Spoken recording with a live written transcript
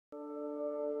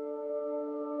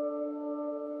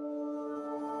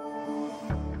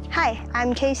Hi,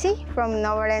 I'm Cassey from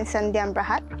Nuovoland Sdn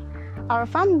Bhd. Our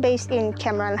farm based in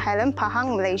Cameron Highland,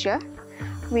 Pahang, Malaysia.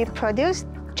 We produce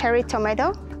cherry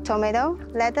tomato,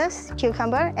 lettuce,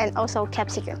 cucumber, and also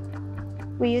capsicum.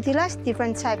 We utilize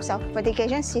different types of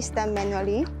fertigation system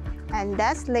manually, and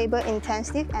that's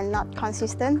labor-intensive and not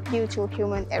consistent due to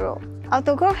human error.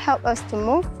 Autogrow helps us to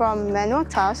move from manual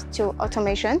tasks to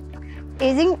automation,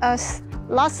 easing us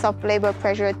lots of labor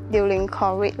pressure during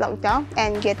COVID lockdown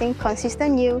and getting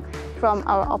consistent yield from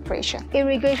our operation.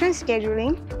 Irrigation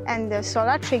scheduling and the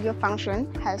solar trigger function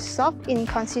has solved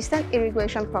inconsistent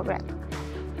irrigation program.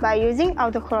 By using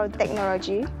Autogrow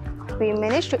technology, we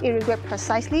managed to irrigate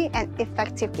precisely and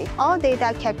effectively. All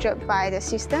data captured by the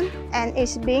system and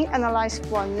is being analyzed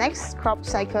for next crop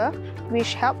cycle,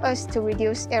 which help us to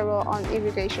reduce error on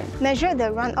irrigation. Measure the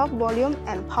runoff volume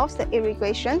and pause the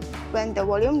irrigation when the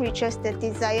volume reaches the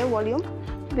desired volume,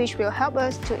 which will help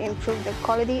us to improve the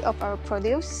quality of our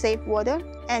produce, save water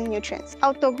and nutrients.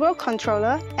 Autogrow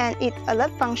controller and its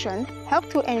alert function help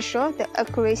to ensure the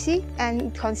accuracy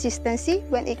and consistency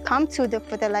when it comes to the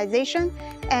fertilization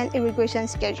and irrigation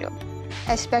schedule,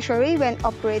 especially when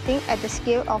operating at the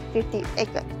scale of 50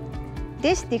 acres.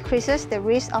 This decreases the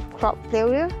risk of crop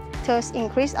failure, thus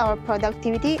increase our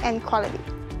productivity and quality.